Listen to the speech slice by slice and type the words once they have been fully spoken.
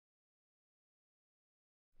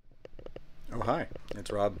Oh, hi,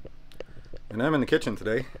 it's Rob. And I'm in the kitchen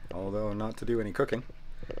today, although not to do any cooking.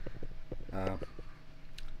 Uh,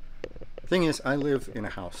 Thing is, I live in a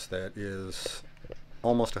house that is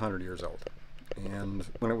almost 100 years old. And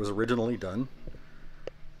when it was originally done,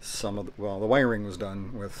 the wiring was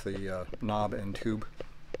done with the knob and tube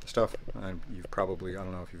stuff. You've probably, I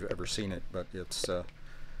don't know if you've ever seen it, but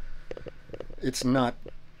it's not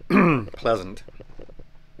pleasant.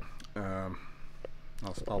 Um,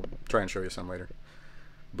 I'll try and show you some later.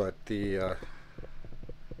 But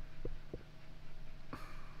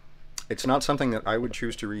it's not something that I would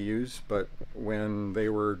choose to reuse, but when they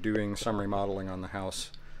were doing some remodeling on the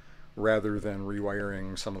house, rather than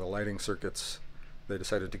rewiring some of the lighting circuits, they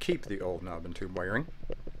decided to keep the old knob and tube wiring,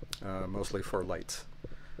 mostly for lights.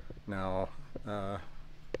 Now,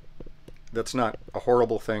 that's not a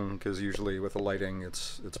horrible thing, because usually with the lighting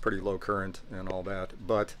it's pretty low current and all that,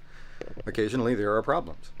 but occasionally there are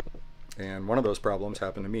problems. And one of those problems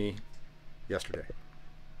happened to me yesterday.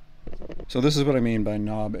 So this is what I mean by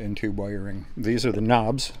knob and tube wiring. These are the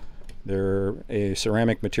knobs. They're a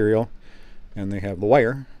ceramic material, and they have the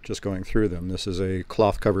wire just going through them. This is a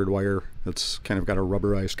cloth-covered wire that's kind of got a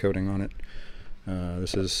rubberized coating on it.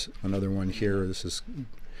 This is another one here. This is,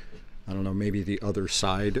 I don't know, maybe the other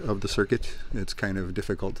side of the circuit. It's kind of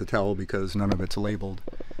difficult to tell because none of it's labeled.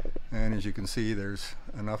 And as you can see, there's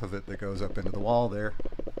enough of it that goes up into the wall there.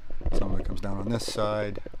 Some of it comes down on this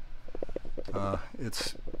side.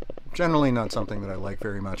 It's generally not something that I like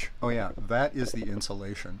very much. Oh yeah, that is the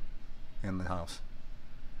insulation in the house.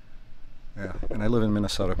 Yeah, and I live in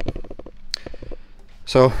Minnesota.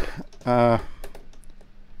 So, had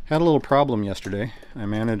a little problem yesterday. I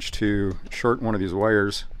managed to short one of these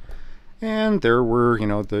wires, and there were,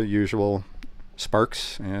 the usual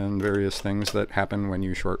sparks and various things that happen when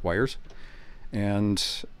you short wires. And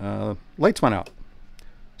lights went out.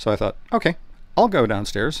 So I thought, okay, I'll go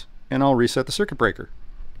downstairs and I'll reset the circuit breaker.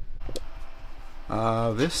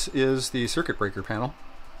 This is the circuit breaker panel,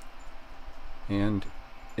 and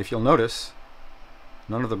if you'll notice,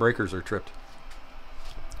 none of the breakers are tripped.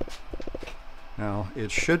 Now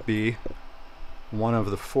it should be one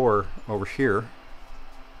of the four over here,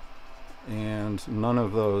 and none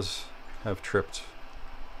of those have tripped.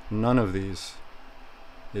 None of these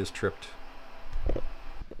is tripped.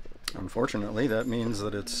 Unfortunately, that means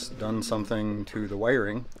that it's done something to the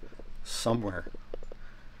wiring somewhere.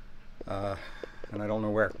 And I don't know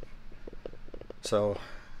where. So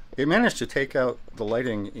it managed to take out the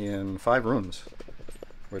lighting in 5 rooms,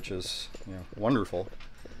 which is, wonderful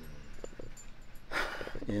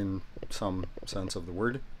in some sense of the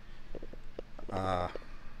word.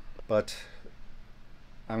 But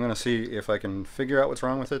I'm going to see if I can figure out what's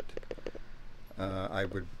wrong with it. I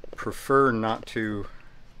would prefer not to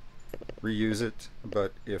reuse it,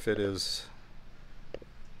 but if it is,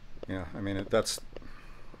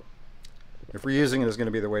 if reusing it is going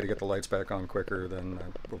to be the way to get the lights back on quicker, then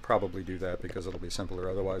we'll probably do that, because it'll be simpler.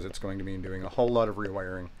 Otherwise, it's going to mean doing a whole lot of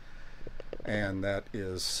rewiring, and that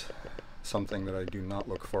is something that I do not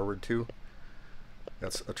look forward to.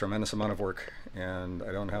 That's a tremendous amount of work, and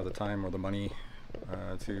I don't have the time or the money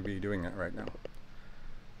to be doing that right now.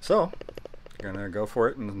 So, I'm going to go for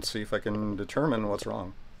it and see if I can determine what's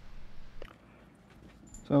wrong.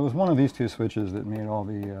 So it was one of these two switches that made all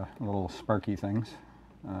the little sparky things.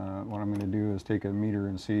 What I'm going to do is take a meter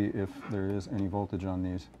and see if there is any voltage on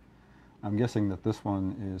these. I'm guessing that this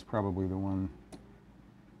one is probably the one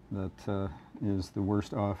that is the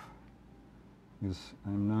worst off, because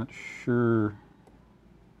I'm not sure.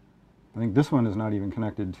 I think this one is not even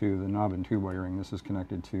connected to the knob and tube wiring. This is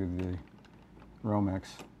connected to the Romex.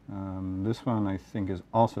 This one I think is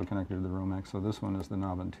also connected to the Romex, so this one is the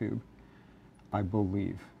knob and tube, I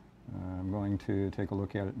believe. I'm going to take a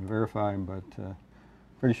look at it and verify, but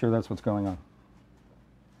pretty sure that's what's going on.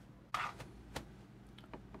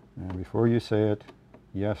 And before you say it,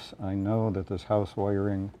 yes, I know that this house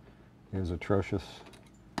wiring is atrocious.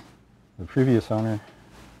 The previous owner,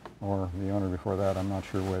 or the owner before that, I'm not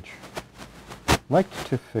sure which, liked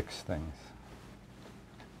to fix things.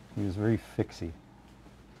 He was very fixy.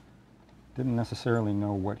 Didn't necessarily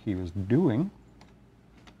know what he was doing,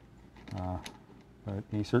 but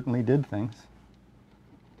he certainly did things.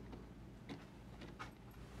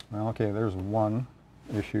 Well, okay, there's one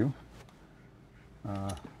issue.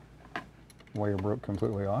 Wire broke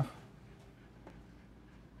completely off.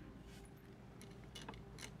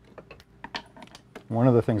 One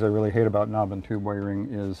of the things I really hate about knob and tube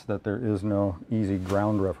wiring is that there is no easy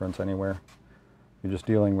ground reference anywhere. You're just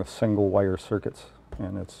dealing with single wire circuits,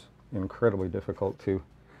 and it's incredibly difficult to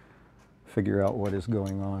figure out what is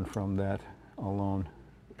going on from that alone.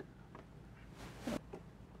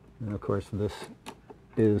 And of course this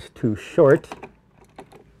is too short.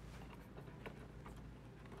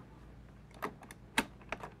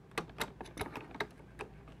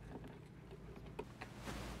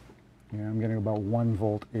 Yeah, I'm getting about 1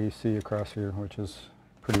 volt AC across here, which is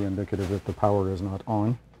pretty indicative that the power is not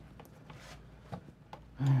on.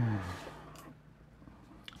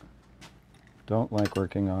 Don't like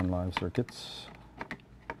working on live circuits,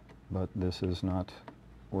 but this is not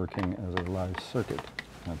working as a live circuit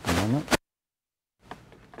at the moment.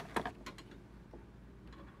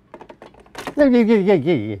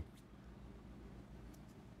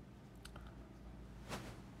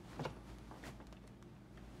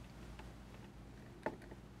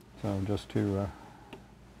 So just to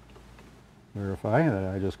verify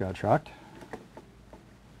that I just got shocked.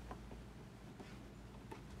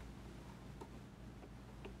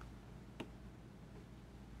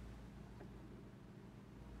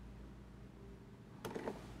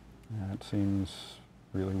 That seems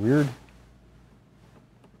really weird.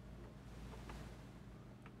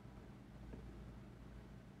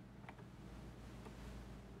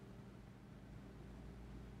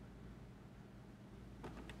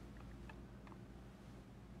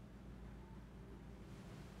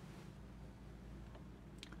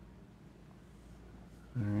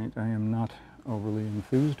 Alright, I am not overly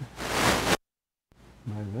enthused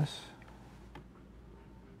by this.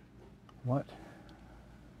 What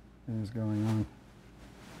is going on?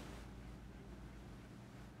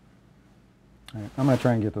 Alright, I'm going to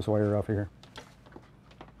try and get this wire off of here.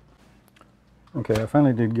 Okay, I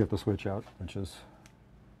finally did get the switch out, which is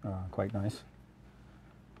quite nice.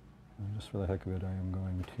 And just for the heck of it, I am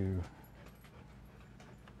going to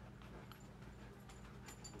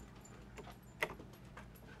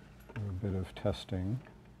do a bit of testing.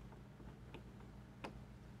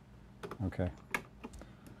 Okay.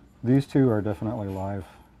 These two are definitely live.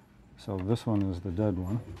 So this one is the dead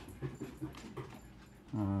one.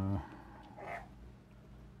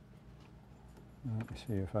 Let me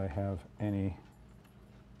see if I have any.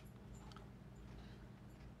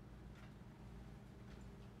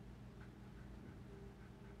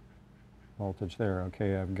 Voltage there.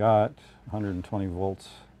 Okay, I've got 120 volts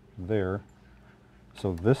there.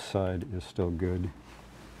 So this side is still good.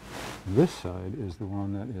 This side is the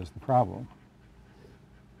one that is the problem.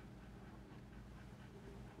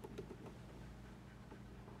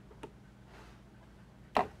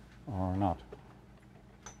 Or not.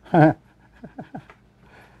 I'm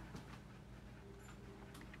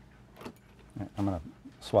going to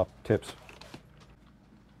swap tips.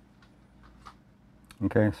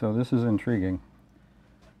 Okay, so this is intriguing.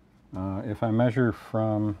 If I measure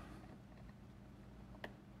from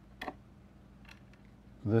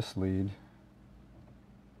this lead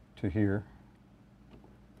to here,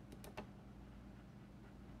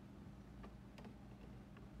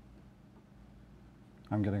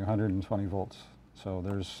 I'm getting 120 volts. So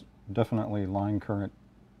there's definitely line current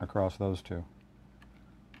across those two.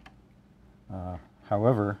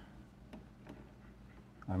 However,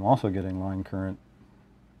 I'm also getting line current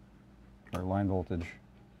or line voltage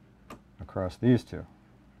across these two.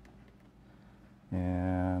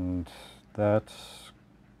 And that's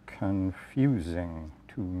confusing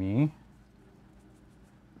to me.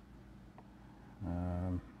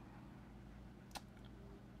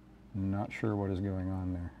 Not sure what is going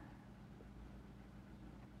on there.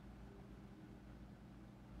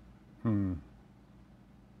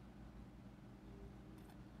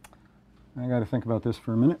 I got to think about this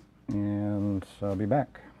for a minute, and I'll be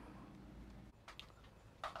back.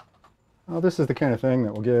 Well, this is the kind of thing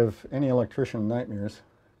that will give any electrician nightmares.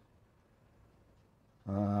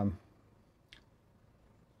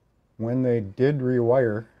 When they did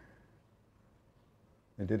rewire,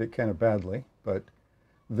 they did it kind of badly, but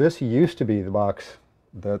this used to be the box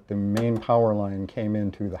that the main power line came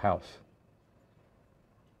into the house.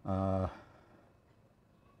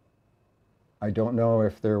 I don't know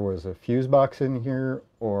if there was a fuse box in here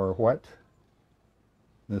or what.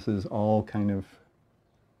 This is all kind of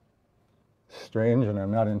strange, and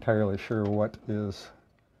I'm not entirely sure what is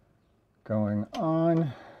going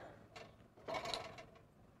on.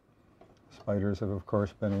 Spiders have, of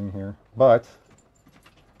course, been in here, but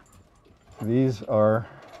these are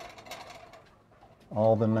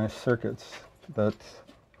all the nice circuits that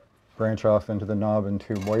branch off into the knob and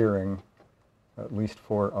tube wiring, at least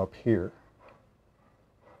for up here.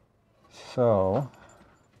 So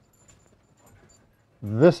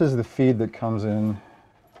this is the feed that comes in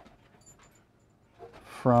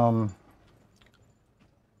from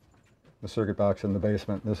the circuit box in the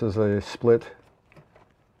basement. This is a split,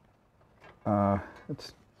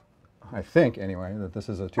 it's I think anyway, that this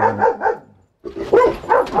is a 200.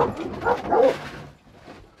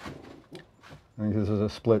 I think this is a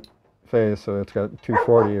split phase, so it's got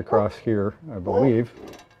 240 across here, I believe.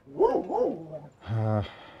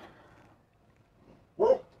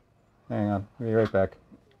 Hang on, I'll be right back.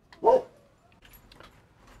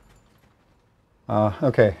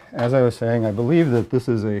 Okay, as I was saying, I believe that this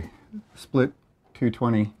is a split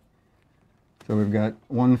 220. So we've got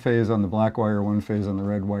one phase on the black wire, one phase on the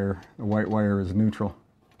red wire. The white wire is neutral.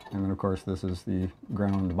 And then of course this is the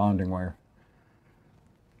ground bonding wire.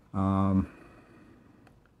 Now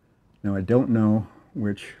I don't know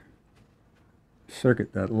which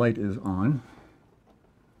circuit that light is on,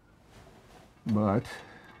 but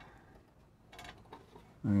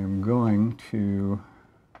I am going to,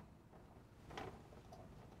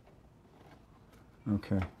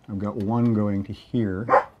 okay, I've got one going to here.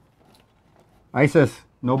 Isis,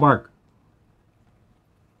 no bark.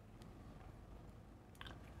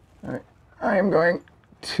 All right, I am going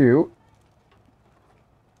to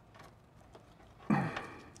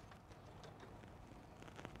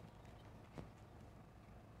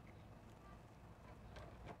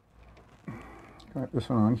got this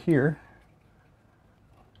one on here.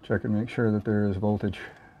 Check and make sure that there is voltage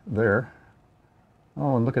there.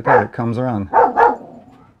 Oh, and look at that, it comes around.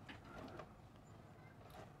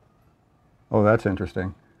 Oh, that's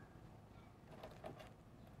interesting.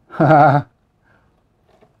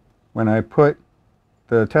 When I put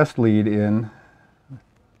the test lead in,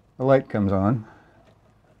 the light comes on.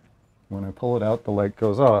 When I pull it out, the light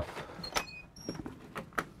goes off.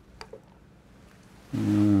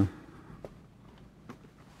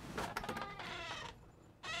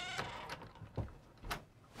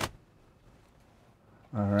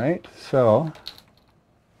 All right, so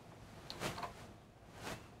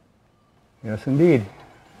yes, indeed,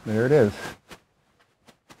 there it is.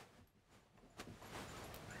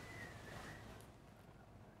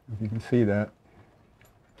 If you can see that,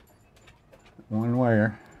 one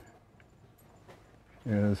wire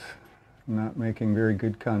is not making very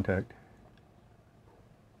good contact.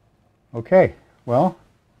 Okay, well,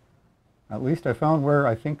 at least I found where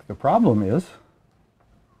I think the problem is.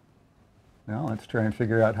 Now let's try and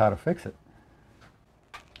figure out how to fix it.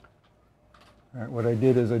 All right, what I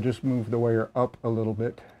did is I just moved the wire up a little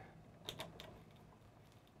bit.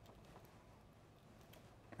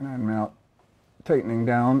 And I'm now tightening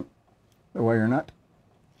down the wire nut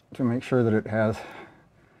to make sure that it has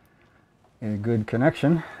a good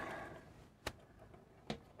connection.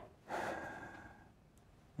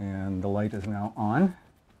 And the light is now on.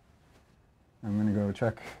 I'm going to go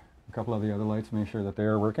check a couple of the other lights, make sure that they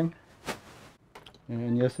are working.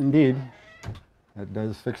 And yes, indeed, that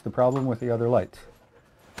does fix the problem with the other lights.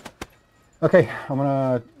 Okay, I'm going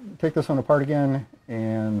to take this one apart again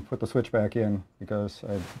and put the switch back in because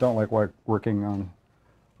I don't like working on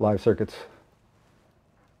live circuits.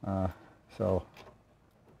 So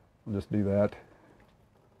I'll just do that.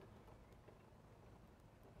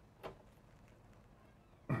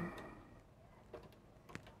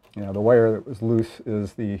 Yeah, the wire that was loose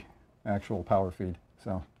is the actual power feed.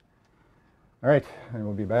 So, all right, and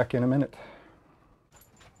we'll be back in a minute.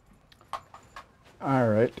 All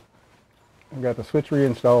right, I've got the switch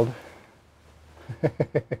reinstalled.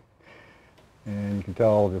 And you can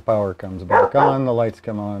tell the power comes back on, the lights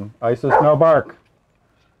come on. Isis, no bark.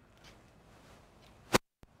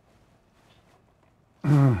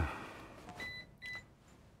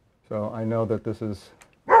 So I know that this is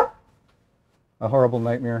a horrible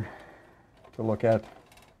nightmare to look at.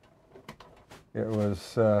 It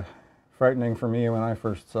was frightening for me when I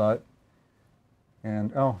first saw it.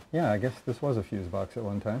 And oh yeah, I guess this was a fuse box at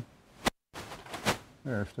one time.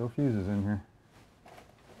 There are still fuses in here.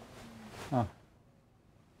 Huh.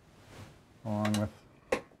 Along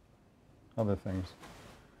with other things.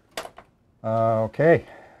 Okay,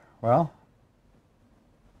 well,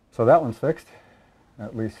 so that one's fixed.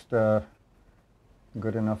 At least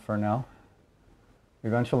good enough for now.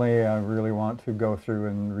 Eventually I really want to go through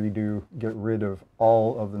and get rid of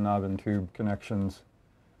all of the knob and tube connections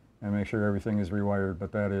and make sure everything is rewired,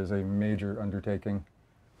 but that is a major undertaking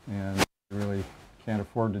and I really can't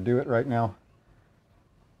afford to do it right now,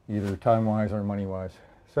 either time-wise or money-wise.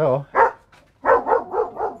 So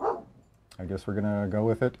I guess we're gonna go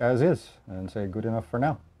with it as is and say good enough for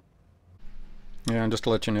now. Yeah, and just to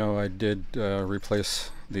let you know, I did replace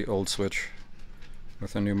the old switch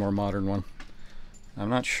with a new, more modern one. I'm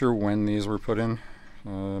not sure when these were put in,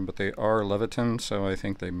 but they are Leviton, so I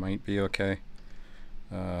think they might be okay.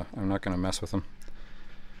 I'm not going to mess with them.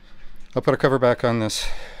 I'll put a cover back on this,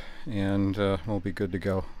 and we'll be good to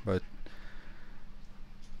go. But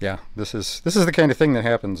Yeah, this is the kind of thing that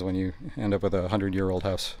happens when you end up with a 100-year-old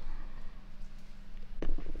house.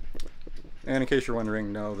 And in case you're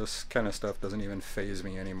wondering, no, this kind of stuff doesn't even faze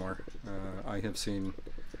me anymore. I have seen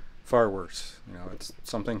far worse. You know, it's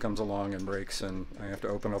something comes along and breaks, and I have to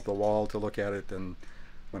open up the wall to look at it. And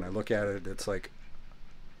when I look at it, it's like,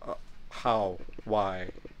 how, why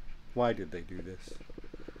did they do this?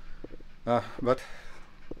 But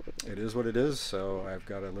it is what it is. So I've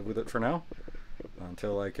got to live with it for now,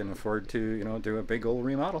 until I can afford to, you know, do a big old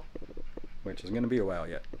remodel, which is going to be a while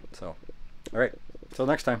yet. So, all right, till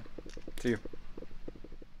next time. See you.